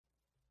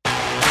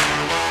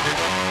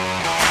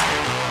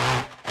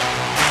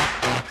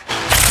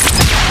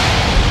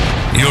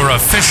You're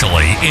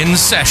officially in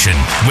session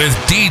with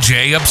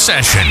DJ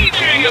Obsession.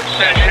 DJ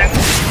Obsession.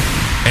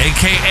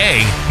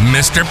 AKA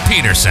Mr.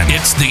 Peterson.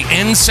 It's the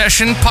In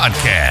Session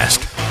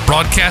Podcast,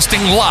 broadcasting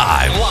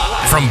live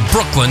from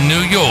Brooklyn,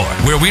 New York,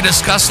 where we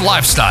discuss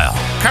lifestyle,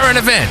 current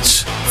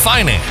events,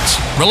 finance,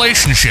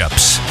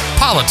 relationships,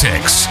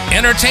 politics,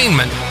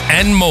 entertainment,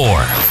 and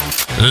more.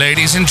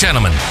 Ladies and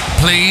gentlemen,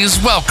 please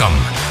welcome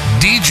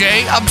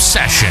DJ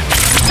Obsession.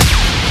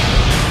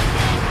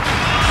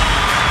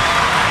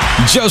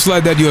 Just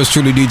like that, yours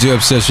truly, DJ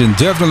Obsession,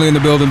 definitely in the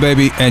building,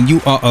 baby, and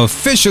you are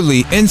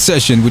officially in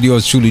session with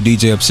yours truly,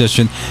 DJ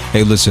Obsession.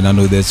 Hey, listen, I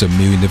know there's a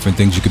million different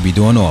things you could be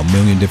doing or a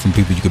million different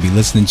people you could be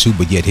listening to,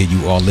 but yet here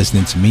you are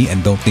listening to me,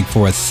 and don't think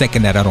for a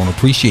second that I don't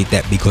appreciate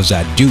that, because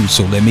I do.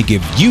 So let me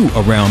give you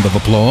a round of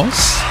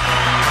applause.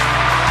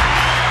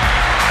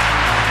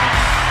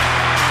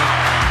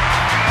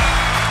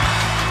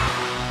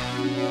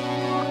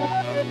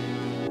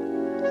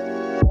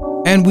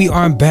 And we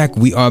are back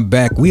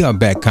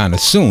kind of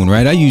soon,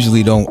 right? I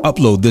usually don't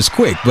upload this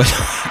quick, but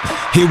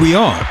here we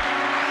are.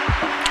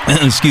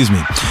 Excuse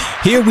me.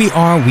 Here we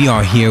are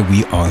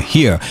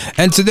here.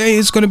 And today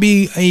is going to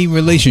be a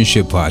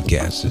relationship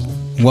podcast.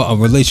 Well, a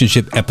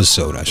relationship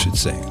episode, I should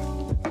say.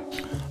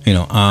 You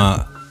know,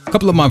 a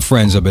couple of my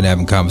friends I've been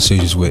having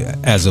conversations with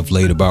as of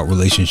late about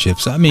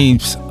relationships. I mean,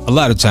 a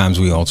lot of times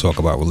we all talk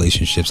about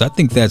relationships. I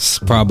think that's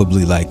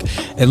probably like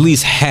at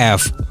least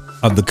half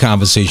of the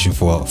conversation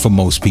for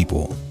most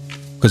people,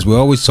 because we're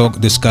always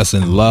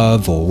discussing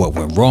love or what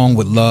went wrong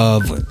with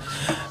love and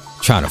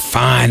trying to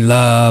find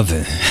love,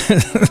 and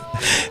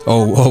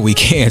or we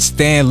can't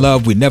stand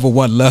love, we never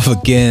want love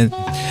again,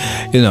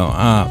 you know.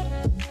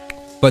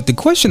 But the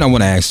question I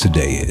want to ask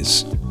today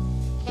is,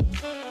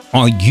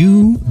 are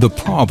you the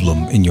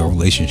problem in your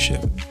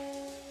relationship?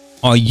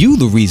 Are you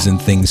the reason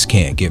things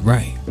can't get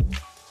right?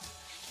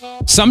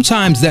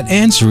 Sometimes that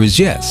answer is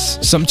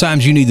yes.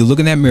 Sometimes you need to look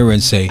in that mirror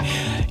and say,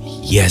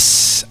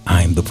 yes,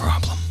 I'm the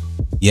problem.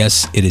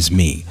 Yes, it is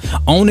me.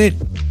 Own it,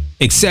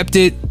 accept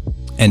it,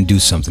 and do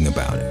something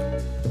about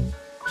it.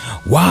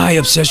 Why,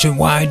 Obsession?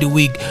 Why do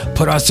we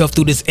put ourselves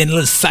through this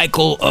endless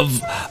cycle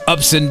of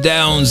ups and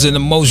downs and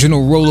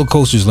emotional roller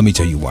coasters? Let me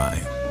tell you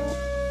why.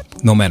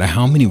 No matter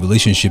how many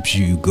relationships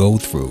you go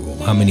through,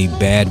 how many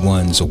bad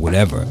ones or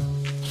whatever,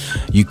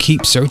 you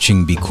keep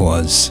searching,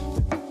 because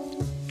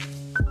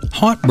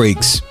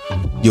heartbreaks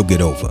you'll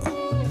get over.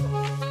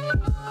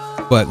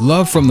 But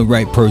love from the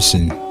right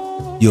person,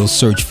 you'll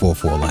search for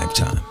a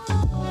lifetime,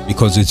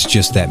 because it's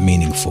just that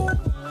meaningful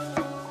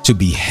to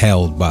be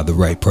held by the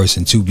right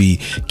person, to be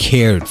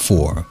cared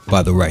for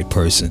by the right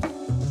person.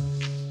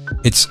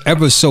 It's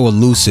ever so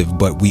elusive,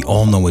 but we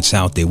all know it's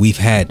out there. We've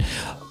had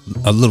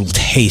a little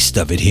taste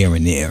of it here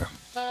and there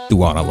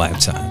throughout our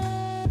lifetime.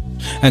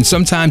 And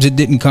sometimes it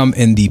didn't come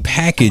in the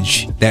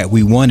package that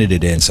we wanted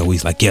it in. So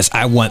he's like, yes,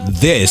 I want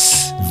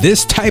this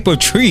type of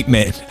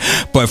treatment,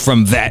 but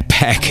from that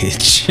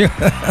package.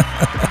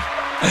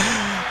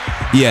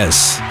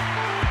 Yes.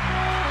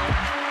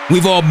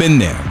 We've all been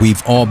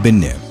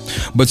there.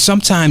 But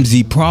sometimes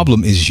the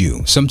problem is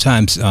you.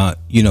 Sometimes,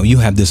 you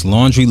have this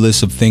laundry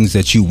list of things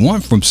that you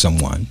want from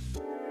someone,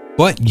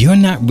 but you're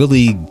not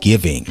really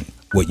giving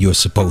what you're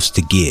supposed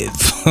to give.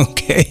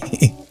 Okay.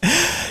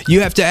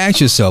 You have to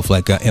ask yourself,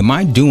 like, am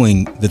I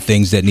doing the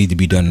things that need to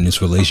be done in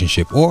this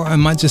relationship, or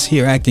am I just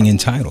here acting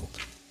entitled?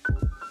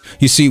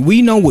 You see,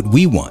 we know what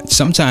we want.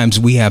 Sometimes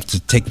we have to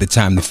take the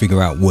time to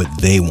figure out what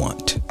they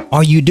want.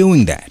 Are you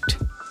doing that?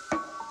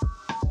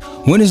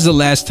 When is the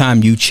last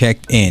time you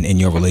checked in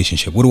your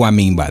relationship? What do I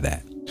mean by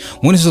that?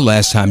 When is the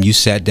last time you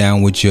sat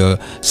down with your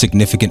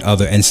significant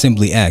other and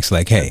simply asked,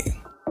 like, hey,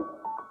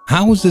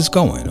 how is this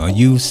going? Are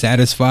you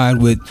satisfied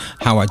with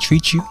how I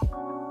treat you?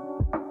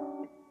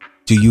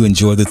 Do you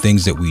enjoy the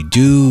things that we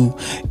do?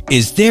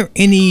 Is there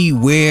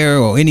anywhere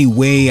or any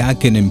way I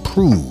can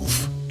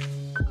improve?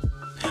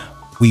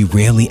 We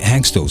rarely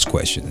ask those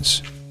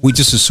questions. We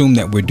just assume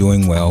that we're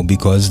doing well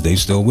because they're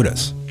still with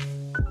us.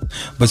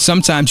 But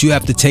sometimes you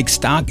have to take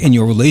stock in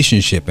your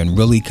relationship and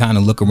really kind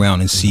of look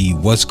around and see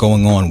what's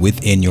going on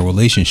within your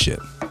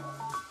relationship.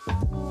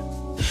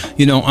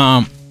 You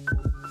know,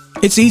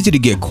 it's easy to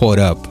get caught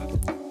up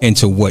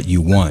into what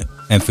you want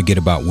and forget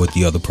about what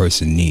the other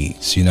person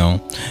needs, you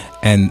know?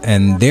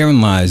 And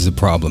therein lies the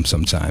problem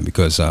sometimes,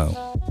 because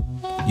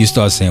you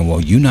start saying, well,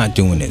 you're not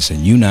doing this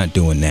and you're not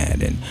doing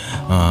that. And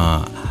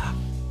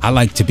I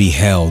like to be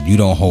held. You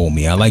don't hold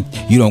me.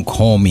 You don't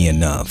call me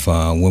enough.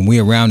 When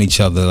we're around each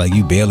other, like,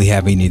 you barely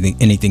have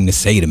anything to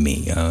say to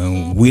me.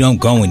 We don't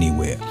go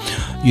anywhere.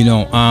 You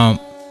know,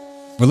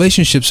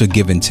 relationships are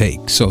give and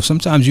take. So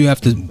sometimes you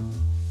have to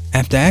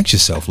ask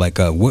yourself, like,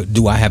 what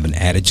do I have an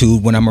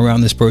attitude when I'm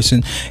around this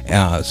person?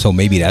 So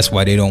maybe that's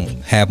why they don't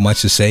have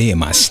much to say.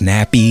 Am I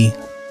snappy?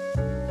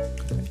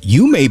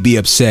 You may be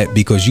upset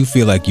because you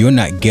feel like you're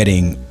not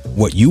getting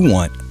what you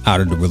want out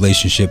of the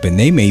relationship, and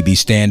they may be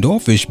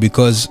standoffish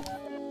because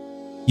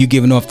you're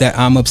giving off that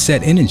I'm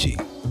upset energy.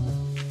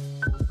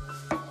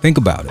 Think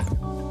about it.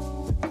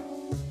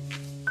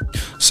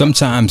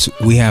 sometimes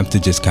we have to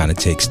just kind of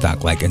take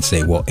stock and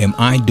say, well, am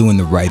I doing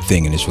the right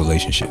thing in this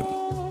relationship?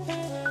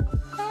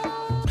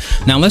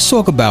 Now let's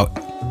talk about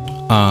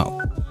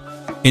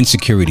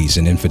insecurities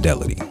and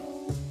infidelity.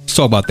 Let's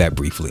talk about that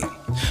briefly.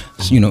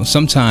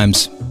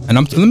 Sometimes, and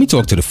let me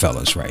talk to the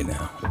fellas right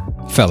now.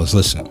 Fellas,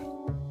 listen.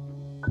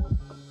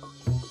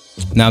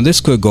 Now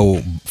this could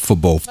go for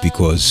both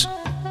because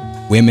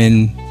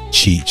women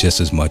cheat just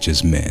as much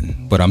as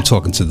men, but I'm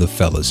talking to the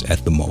fellas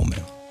at the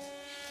moment.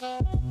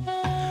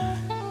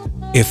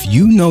 If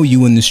you know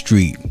you in the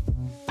street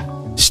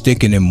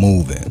sticking and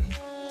moving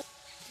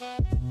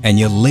and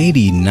your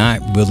lady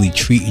not really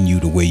treating you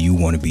the way you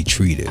want to be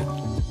treated,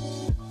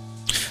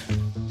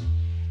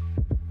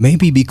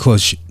 maybe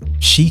because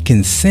she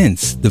can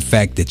sense the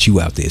fact that you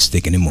out there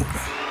sticking and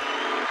moving.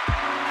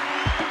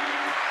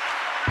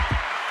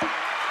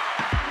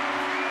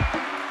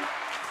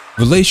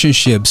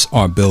 Relationships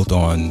are built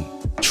on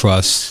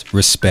trust,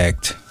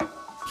 respect,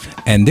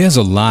 and there's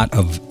a lot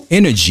of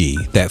energy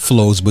that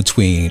flows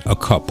between a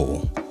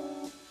couple.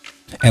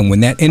 And when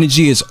that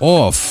energy is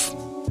off,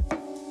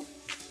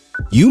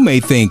 you may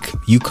think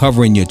you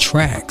covering your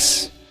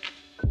tracks,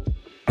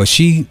 but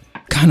she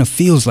kind of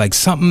feels like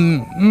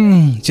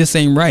something just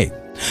ain't right.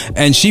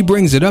 And she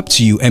brings it up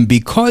to you. And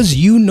because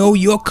you know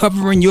you're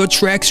covering your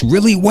tracks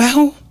really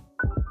well,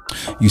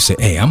 you say,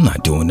 hey, I'm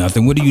not doing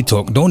nothing. What are you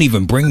talking? Don't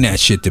even bring that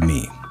shit to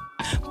me.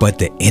 But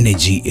the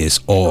energy is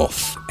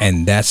off.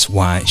 And that's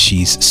why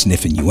she's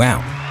sniffing you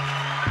out.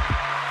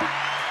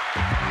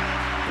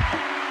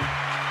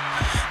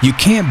 You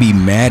can't be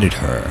mad at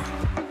her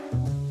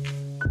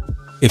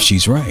if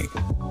she's right.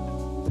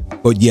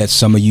 But yet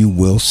some of you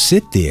will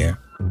sit there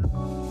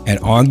and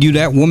argue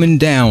that woman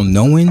down,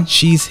 knowing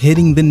she's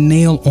hitting the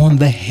nail on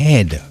the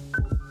head.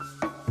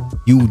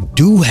 You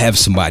do have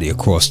somebody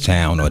across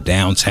town or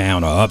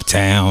downtown or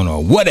uptown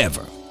or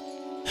whatever.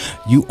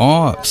 You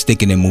are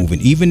sticking and moving.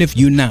 Even if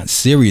you're not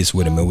serious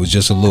with him, it was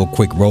just a little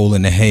quick roll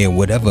in the hair or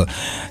whatever.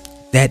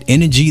 That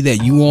energy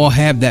that you all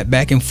have, that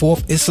back and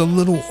forth, it's a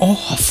little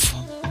off.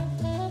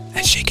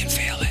 And she can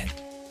feel it.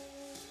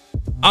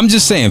 I'm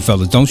just saying,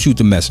 fellas, don't shoot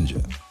the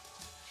messenger.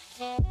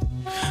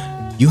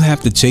 You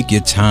have to take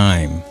your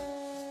time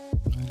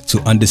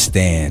to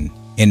understand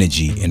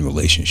energy in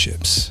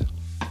relationships.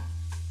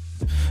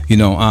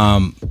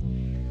 A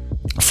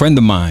friend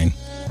of mine,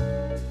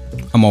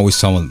 I'm always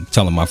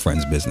telling my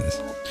friend's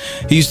business.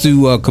 He used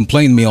to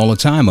complain to me all the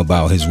time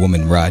about his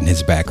woman riding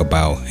his back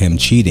about him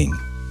cheating.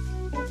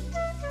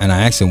 And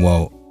I asked him,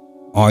 well,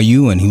 are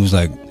you? And he was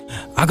like,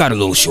 I got a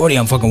little shorty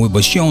I'm fucking with,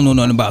 but she don't know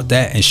nothing about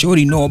that. And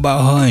shorty know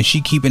about her and she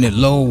keeping it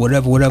low,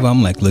 whatever.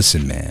 I'm like,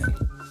 listen, man.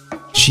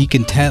 She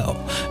can tell.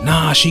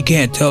 Nah, she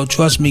can't tell.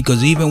 Trust me,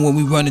 because even when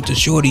we run into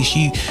shorty,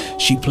 she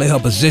play her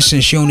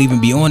position. She don't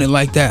even be on it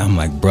like that. I'm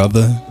like,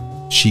 brother,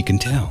 she can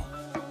tell.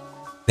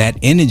 That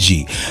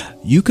energy.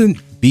 You can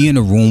be in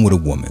a room with a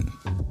woman.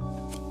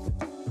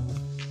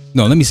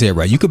 No, let me say it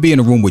right. You could be in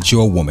a room with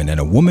your woman and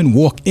a woman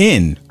walk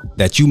in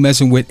that you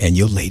messing with and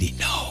your lady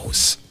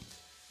knows.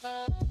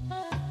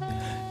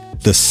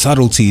 The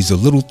subtleties, the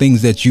little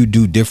things that you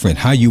do different,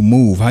 how you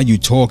move, how you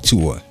talk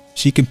to her.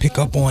 She can pick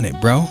up on it,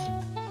 bro.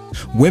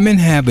 Women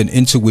have an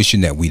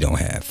intuition that we don't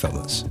have,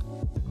 fellas.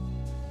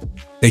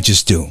 They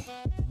just do.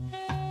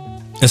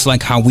 It's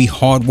like how we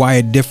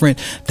hardwired different.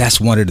 That's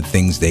one of the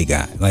things they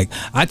got. Like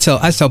I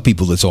tell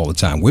people this all the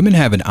time. Women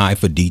have an eye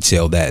for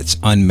detail that's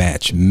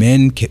unmatched.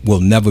 Men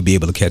will never be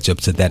able to catch up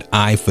to that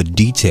eye for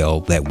detail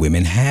that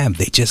women have.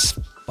 They just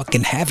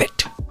fucking have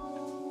it.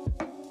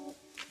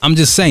 I'm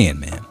just saying,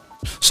 man.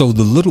 So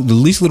the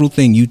least little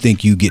thing you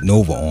think you getting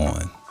over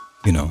on,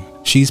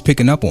 she's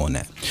picking up on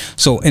that.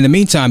 So in the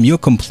meantime, you're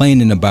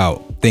complaining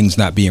about things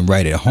not being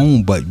right at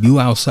home, but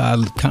you outside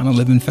kind of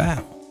living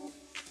foul.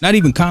 Not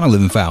even kind of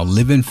living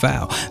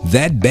foul.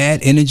 That bad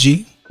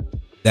energy,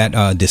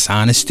 that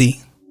dishonesty,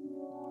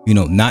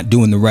 not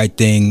doing the right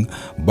thing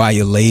by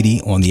your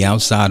lady on the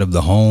outside of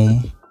the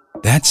home,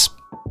 that's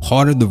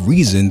part of the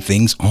reason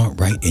things aren't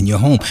right in your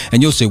home.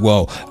 And you'll say,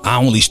 well, I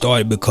only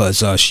started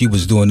because she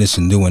was doing this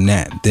and doing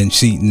that.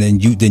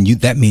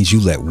 That means you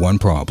let one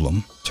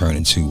problem turn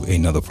into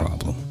another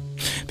problem,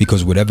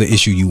 because whatever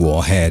issue you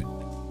all had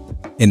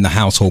in the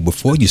household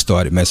before you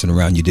started messing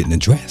around, you didn't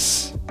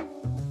address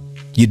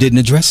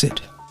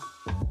it.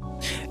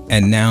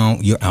 And now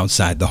you're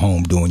outside the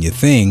home doing your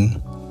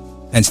thing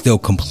and still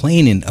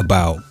complaining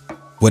about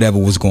whatever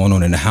was going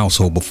on in the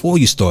household before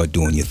you start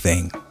doing your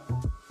thing.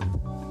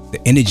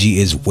 The energy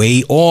is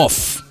way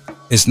off.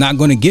 It's not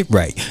going to get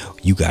right.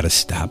 You got to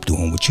stop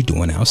doing what you're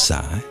doing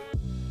outside.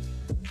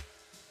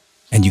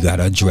 And you got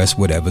to address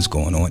whatever's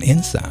going on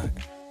inside.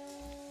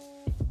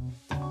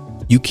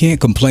 You can't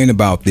complain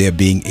about there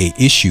being an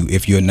issue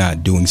if you're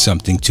not doing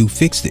something to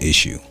fix the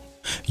issue.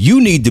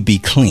 You need to be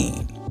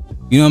clean.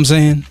 You know what I'm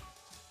saying?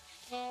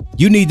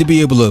 You need to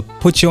be able to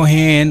put your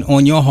hand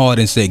on your heart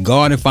and say,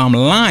 God, if I'm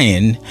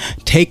lying,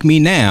 take me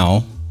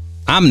now.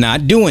 I'm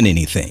not doing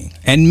anything,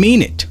 and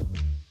mean it.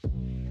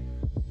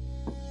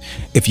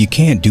 If you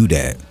can't do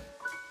that,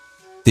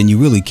 then you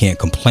really can't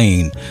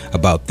complain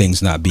about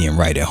things not being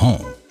right at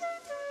home.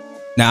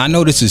 Now, I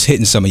know this is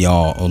hitting some of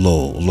y'all a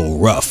little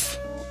rough,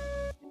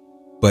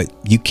 but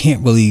you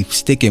can't really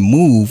stick and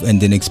move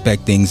and then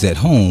expect things at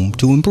home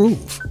to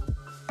improve.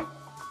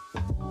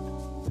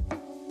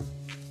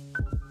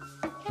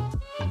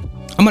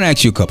 I'm going to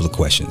ask you a couple of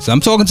questions. I'm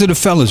talking to the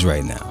fellas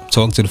right now. I'm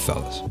talking to the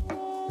fellas.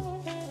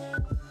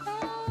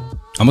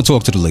 I'm going to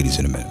talk to the ladies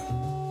in a minute.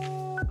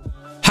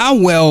 How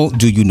well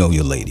do you know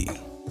your lady?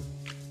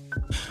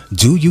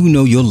 Do you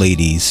know your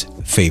lady's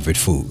favorite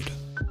food?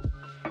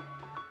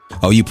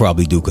 Oh, you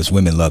probably do, because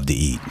women love to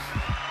eat.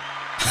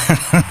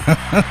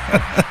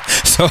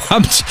 So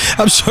I'm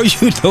sure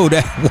you know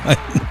that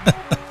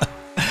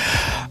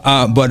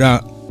one.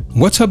 But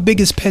what's her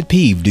biggest pet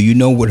peeve? Do you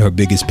know what her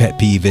biggest pet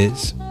peeve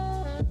is?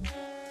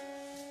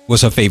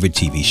 What's her favorite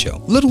TV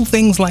show? Little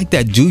things like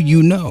that. Do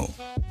you know?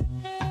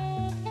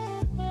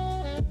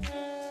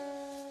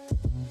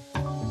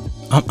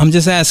 I'm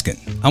just asking.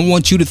 I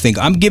want you to think.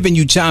 I'm giving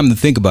you time to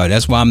think about it.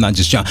 That's why I'm not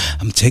just trying. I'm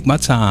going to take my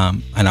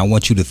time, and I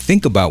want you to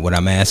think about what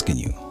I'm asking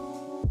you.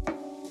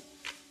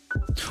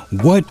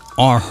 What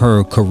are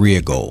her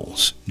career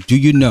goals? Do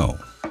you know?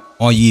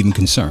 Are you even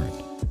concerned?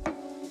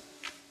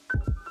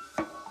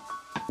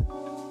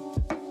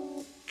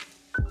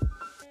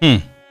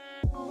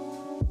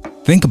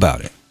 Think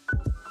about it.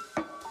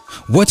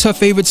 What's her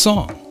favorite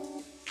song?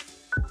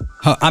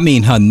 Her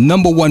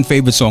number one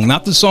favorite song.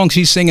 Not the song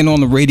she's singing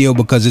on the radio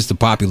because it's the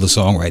popular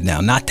song right now.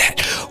 Not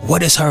that.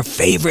 What is her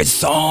favorite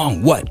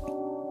song? What?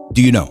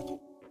 Do you know?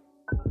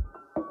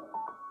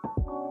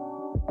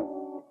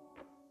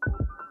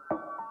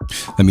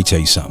 Let me tell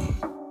you something.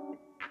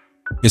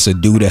 It's a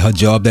dude at her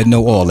job that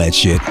know all that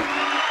shit.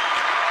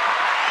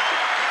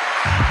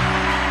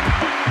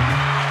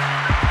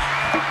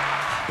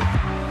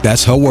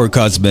 That's her work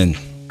husband.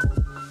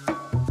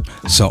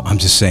 So I'm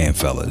just saying,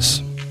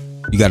 fellas,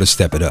 you got to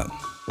step it up.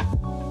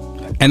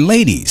 And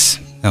ladies,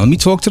 now let me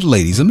talk to the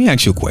ladies. Let me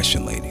ask you a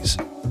question, ladies.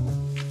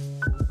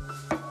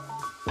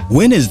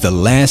 When is the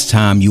last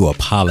time you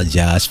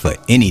apologized for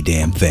any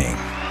damn thing?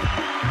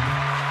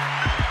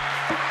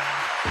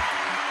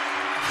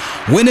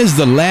 When is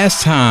the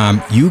last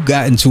time you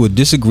got into a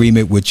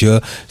disagreement with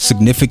your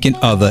significant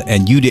other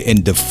and you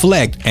didn't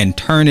deflect and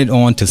turn it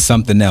on to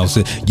something else?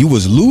 You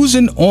was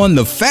losing on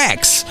the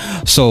facts,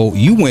 so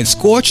you went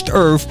scorched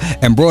earth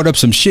and brought up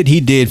some shit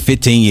he did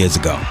 15 years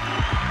ago.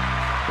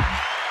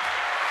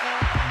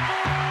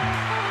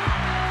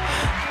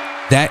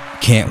 That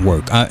can't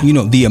work.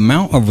 The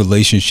amount of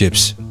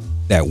relationships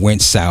that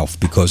went south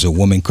because a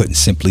woman couldn't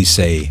simply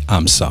say,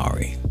 I'm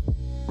sorry.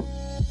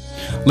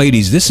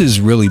 Ladies, this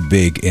is really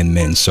big in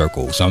men's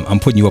circles. I'm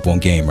putting you up on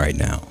game right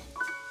now.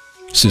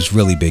 This is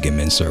really big in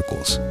men's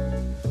circles.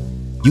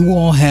 You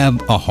all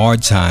have a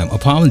hard time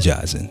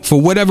apologizing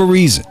for whatever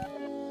reason.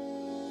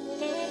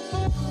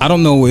 I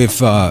don't know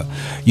if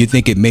you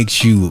think it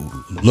makes you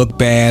look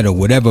bad or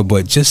whatever,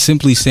 but just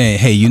simply saying,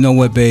 hey, you know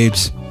what,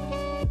 babes?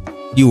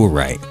 You were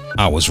right.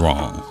 I was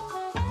wrong.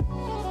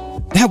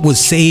 That would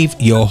save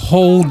your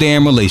whole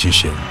damn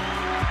relationship.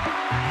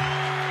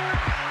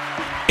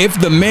 If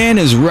the man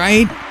is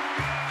right,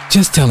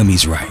 just tell him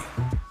he's right.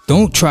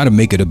 Don't try to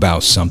make it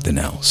about something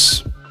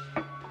else.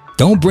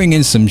 Don't bring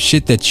in some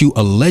shit that you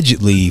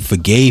allegedly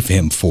forgave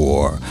him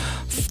for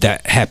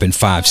that happened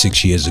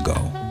 5-6 years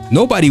ago.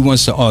 Nobody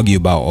wants to argue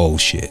about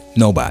old shit.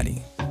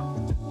 Nobody.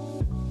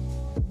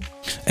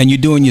 And you're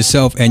doing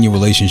yourself and your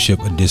relationship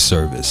a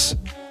disservice.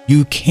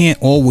 You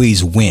can't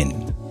always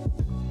win.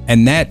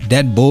 And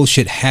that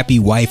bullshit, happy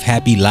wife,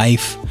 happy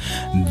life,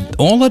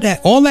 all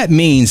that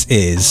means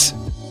is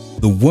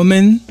the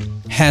woman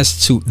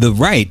has the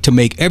right to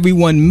make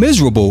everyone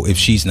miserable if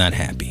she's not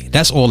happy.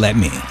 That's all that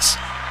means.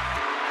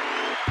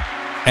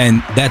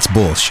 And that's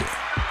bullshit.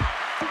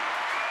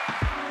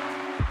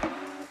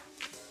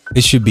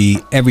 It should be,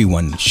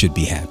 everyone should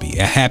be happy.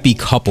 A happy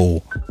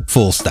couple,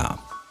 full stop.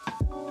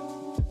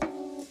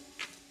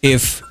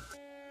 If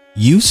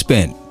you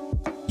spent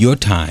your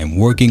time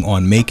working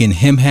on making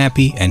him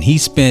happy and he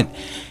spent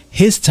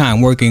his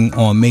time working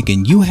on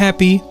making you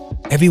happy,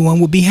 everyone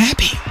would be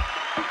happy.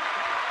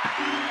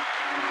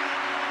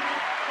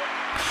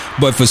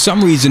 But for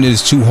some reason, it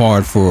is too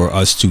hard for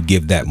us to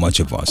give that much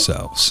of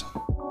ourselves.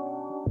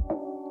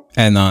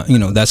 And,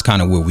 that's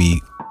kind of where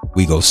we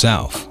go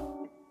south.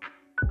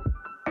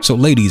 So,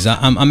 ladies,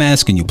 I'm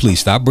asking you,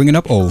 please stop bringing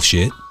up old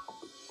shit.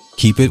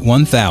 Keep it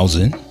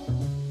 1,000.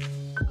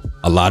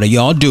 A lot of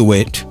y'all do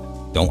it.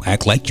 Don't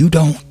act like you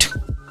don't.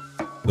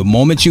 The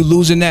moment you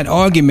lose in that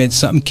argument,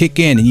 something kick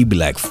in and you be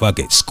like, fuck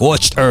it,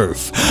 scorched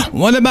earth.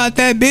 What about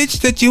that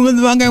bitch that you was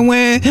fucking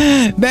with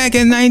back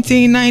in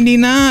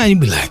 1999? You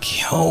be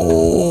like,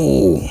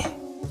 yo,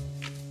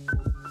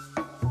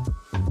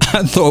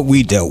 I thought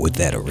we dealt with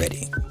that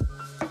already.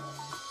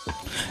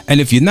 And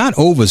if you're not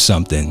over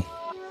something,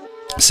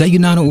 say you're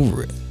not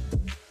over it.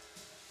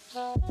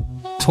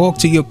 Talk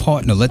to your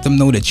partner. Let them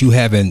know that you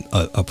having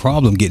a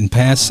problem getting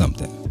past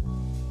something.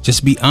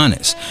 Just be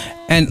honest.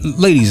 And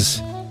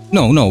ladies,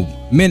 no,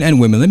 men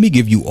and women, let me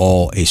give you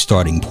all a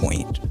starting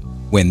point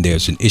when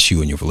there's an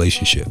issue in your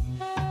relationship.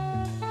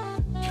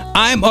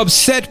 I'm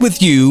upset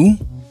with you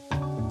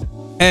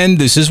And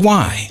this is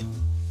why.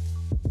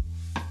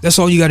 That's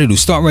all you got to do.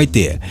 Start right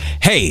there.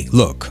 Hey,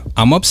 look,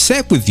 I'm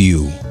upset with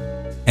you,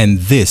 and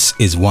this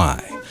is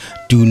why.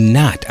 Do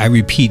not, I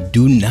repeat,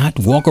 do not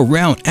walk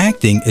around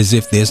acting as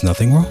if there's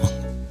nothing wrong.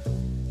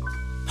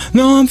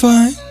 No, I'm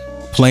fine.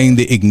 Playing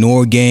the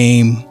ignore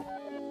game,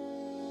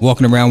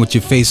 walking around with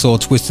your face all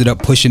twisted up,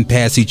 pushing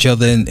past each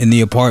other in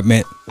the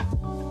apartment.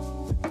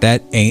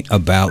 That ain't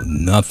about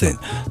nothing.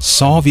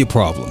 Solve your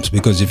problems,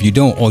 because if you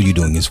don't, all you're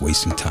doing is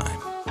wasting time.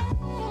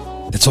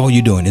 That's all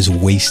you're doing is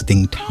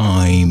wasting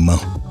time.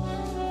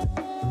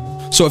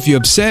 So if you're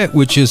upset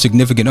with your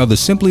significant other,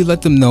 simply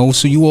let them know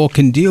so you all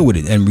can deal with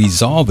it and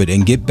resolve it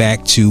and get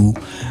back to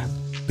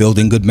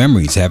building good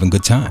memories, having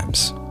good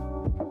times.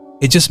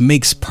 It just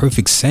makes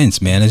perfect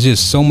sense, man. It's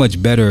just so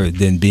much better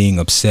than being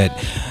upset.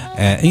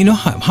 You know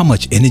how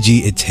much energy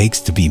it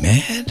takes to be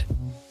mad?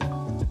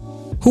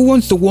 Who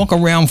wants to walk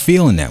around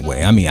feeling that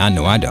way? I mean, I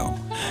know I don't.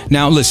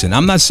 Now, listen,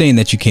 I'm not saying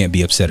that you can't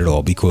be upset at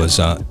all, because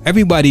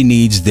everybody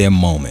needs their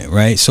moment,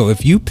 right? So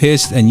if you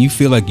pissed and you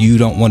feel like you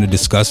don't want to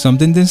discuss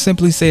something, then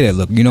simply say that.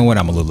 Look, you know what?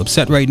 I'm a little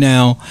upset right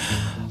now.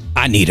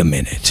 I need a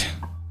minute.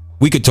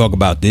 We could talk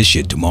about this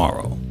shit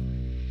tomorrow.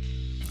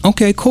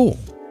 Okay, cool.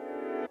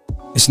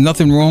 There's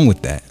nothing wrong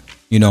with that.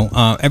 You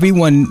know,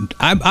 everyone,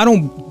 I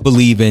don't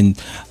believe in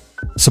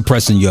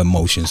suppressing your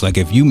emotions. Like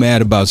if you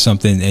mad about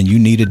something and you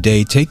need a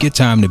day, take your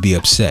time to be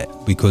upset,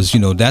 because you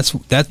know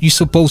that you're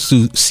supposed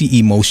to see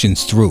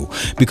emotions through,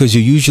 because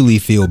you usually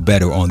feel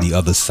better on the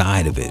other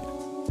side of it.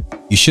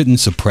 You shouldn't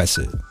suppress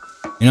it.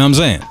 You know what I'm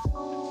saying?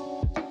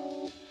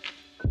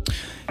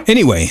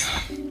 Anyway,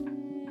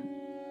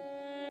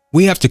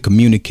 we have to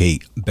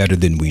communicate better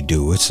than we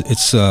do.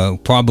 It's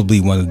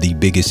probably one of the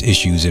biggest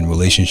issues in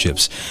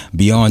relationships,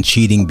 beyond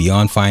cheating,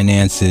 beyond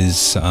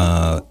finances,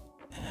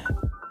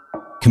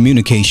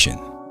 communication,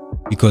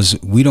 because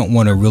we don't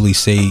want to really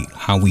say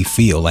how we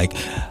feel. Like,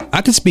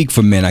 I can speak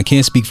for men, I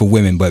can't speak for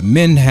women, but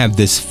men have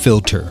this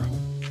filter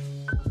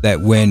that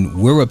when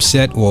we're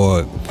upset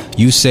or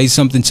you say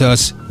something to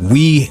us,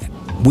 we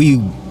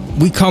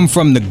come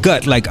from the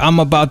gut, like I'm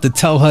about to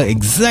tell her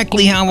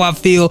exactly how I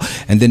feel,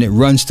 and then it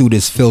runs through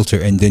this filter,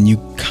 and then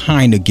you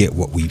kind of get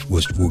what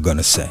we're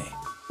gonna say.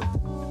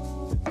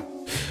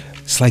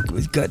 It's like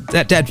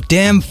that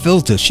damn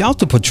filter. Shout out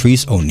to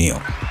Patrice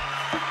O'Neal.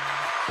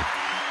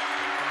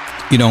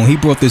 You know, he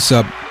brought this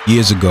up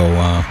years ago.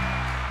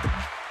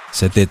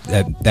 Said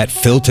that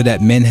filter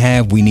that men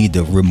have, we need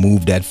to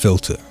remove that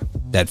filter.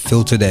 That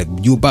filter that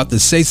you about to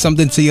say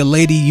something to your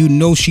lady, you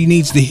know she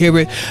needs to hear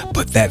it,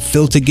 but that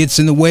filter gets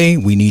in the way.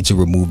 We need to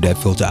remove that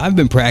filter. I've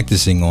been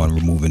practicing on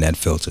removing that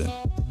filter,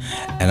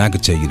 and I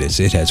can tell you this,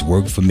 it has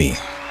worked for me.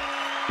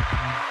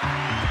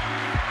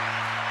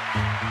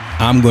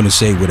 I'm going to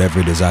say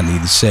whatever it is I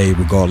need to say,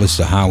 regardless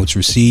of how it's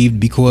received,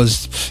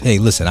 because, hey,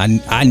 listen,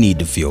 I need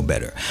to feel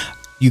better.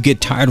 You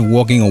get tired of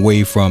walking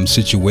away from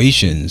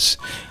situations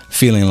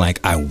feeling like,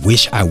 I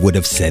wish I would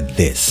have said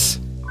this.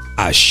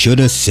 I should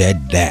have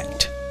said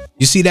that.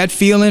 You see that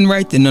feeling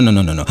right there?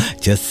 No.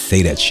 Just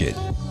say that shit.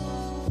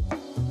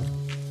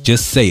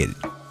 Just say it.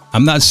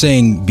 I'm not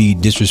saying be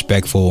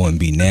disrespectful and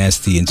be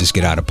nasty and just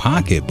get out of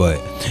pocket, but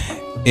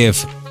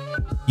if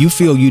you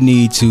feel you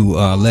need to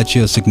let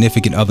your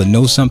significant other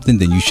know something,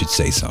 then you should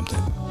say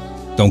something.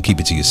 Don't keep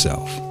it to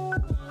yourself.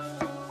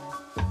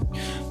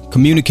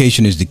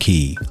 Communication is the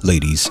key,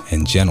 ladies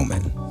and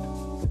gentlemen.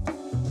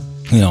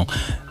 You know,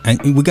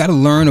 and we got to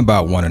learn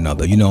about one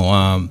another. You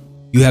know,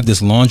 you have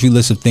this laundry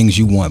list of things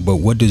you want, but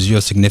what does your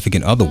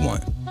significant other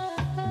want?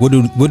 What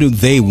do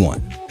they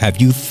want?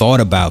 Have you thought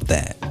about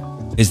that?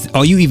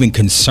 Are you even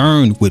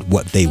concerned with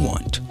what they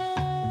want?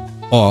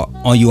 Or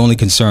are you only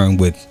concerned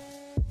with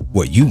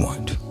what you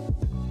want?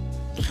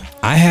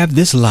 I have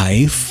this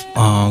life,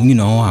 you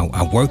know,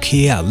 I work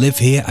here, I live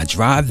here, I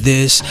drive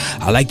this,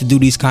 I like to do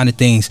these kind of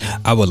things.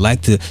 I would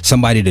like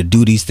somebody to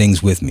do these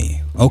things with me.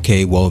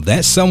 Okay, well, if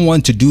that's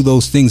someone to do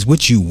those things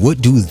with you,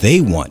 what do they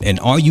want? And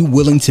are you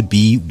willing to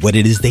be what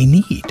it is they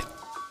need?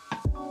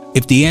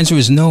 If the answer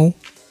is no,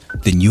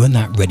 then you are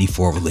not ready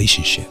for a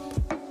relationship.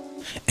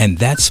 And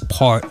that's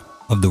part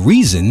of the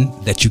reason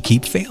that you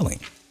keep failing.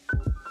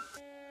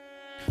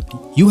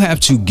 You have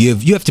to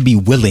be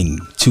willing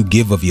to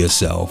give of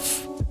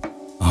yourself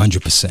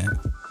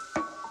 100%.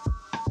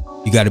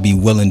 You got to be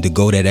willing to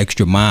go that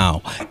extra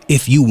mile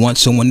if you want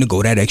someone to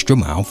go that extra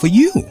mile for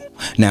you.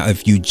 Now,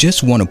 if you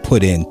just want to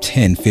put in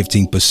 10,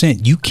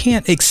 15%, you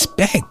can't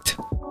expect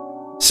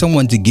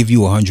someone to give you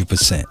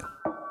 100%.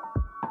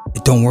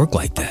 It don't work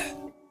like that.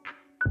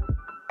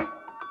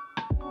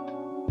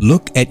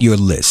 Look at your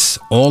list,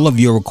 all of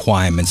your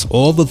requirements,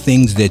 all the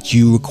things that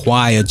you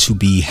require to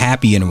be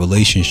happy in a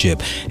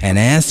relationship, and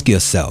ask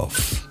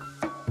yourself,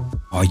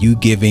 are you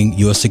giving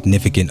your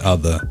significant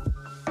other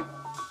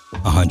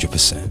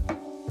 100%?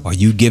 Are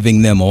you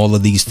giving them all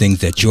of these things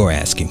that you're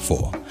asking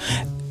for?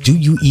 Do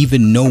you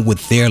even know what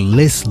their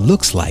list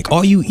looks like?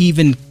 Are you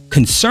even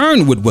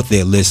concerned with what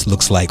their list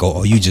looks like, or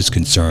are you just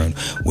concerned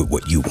with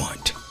what you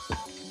want?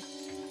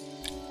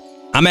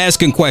 I'm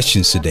asking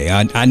questions today.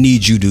 I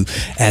need you to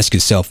ask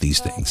yourself these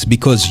things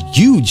because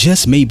you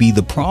just may be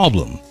the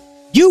problem.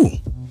 You.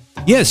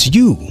 Yes,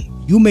 you.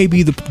 You may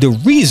be the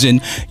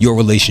reason your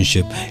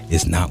relationship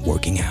is not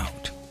working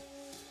out.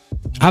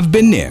 I've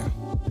been there.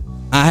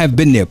 I have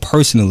been there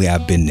personally.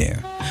 I've been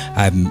there.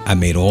 I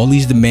made all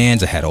these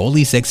demands. I had all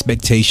these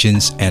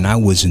expectations, and I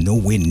was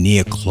nowhere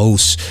near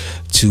close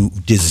to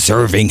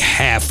deserving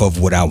half of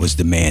what I was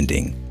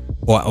demanding,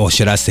 or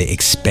should I say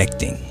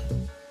expecting,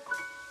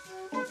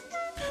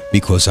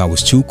 because I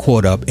was too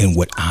caught up in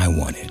what I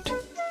wanted.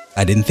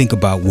 I didn't think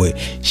about what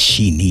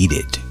she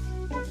needed.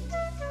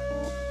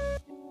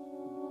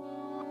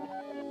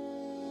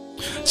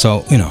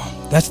 So,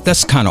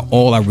 that's kind of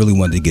all I really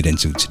wanted to get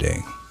into today.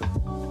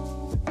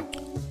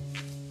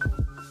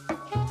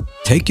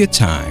 Take your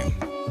time.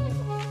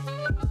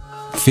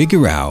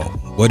 Figure out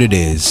what it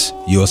is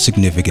your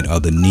significant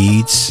other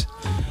needs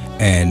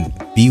and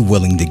be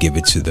willing to give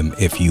it to them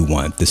if you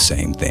want the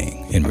same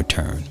thing in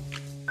return.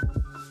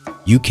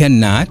 You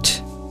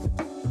cannot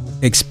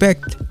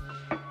expect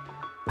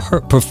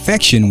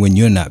perfection when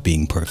you're not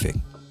being perfect.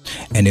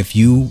 And if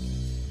you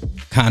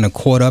kind of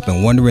caught up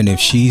and wondering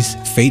if she's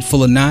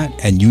faithful or not,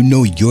 and you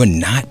know you're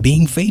not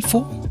being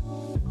faithful,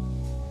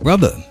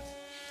 brother,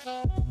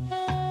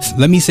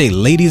 let me say,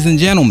 ladies and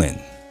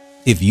gentlemen,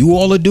 if you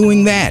all are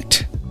doing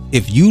that,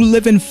 if you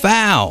living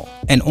foul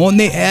and on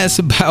their ass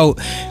about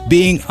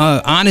being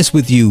honest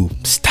with you,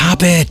 stop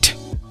it.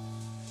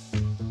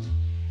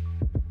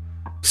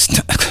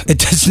 It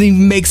doesn't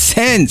even make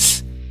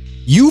sense.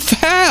 You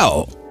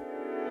foul.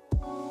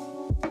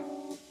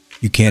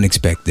 You can't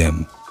expect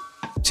them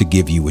to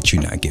give you what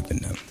you're not giving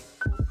them.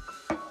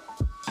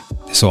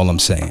 That's all I'm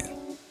saying.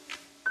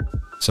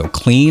 So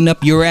clean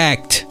up your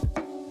act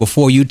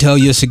before you tell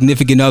your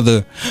significant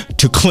other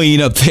to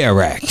clean up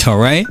their act, all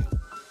right?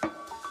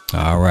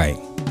 All right.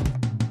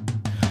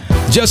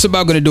 Just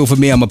about gonna do it for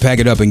me. I'm gonna pack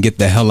it up and get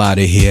the hell out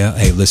of here.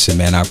 Hey, listen,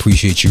 man, I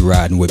appreciate you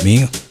riding with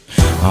me.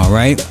 All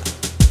right.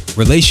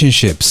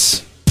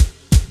 Relationships.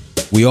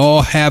 We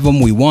all have them.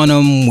 We want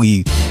them.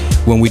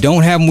 When we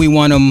don't have them, we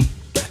want them.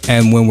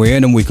 And when we're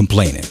in them, we're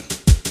complaining.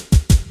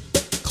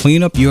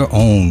 Clean up your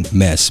own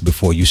mess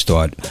before you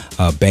start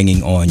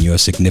banging on your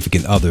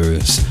significant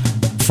other's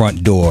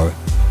front door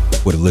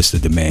with a list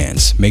of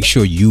demands. Make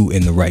sure you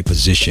in the right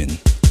position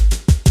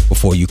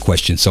before you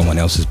question someone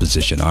else's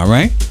position. All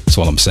right? That's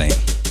all I'm saying.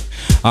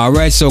 All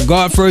right. So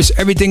God first,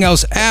 everything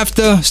else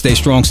after. Stay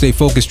strong, stay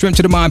focused. Strength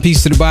to the mind,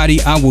 peace to the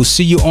body. I will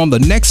see you on the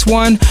next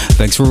one.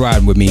 Thanks for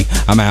riding with me.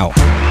 I'm out.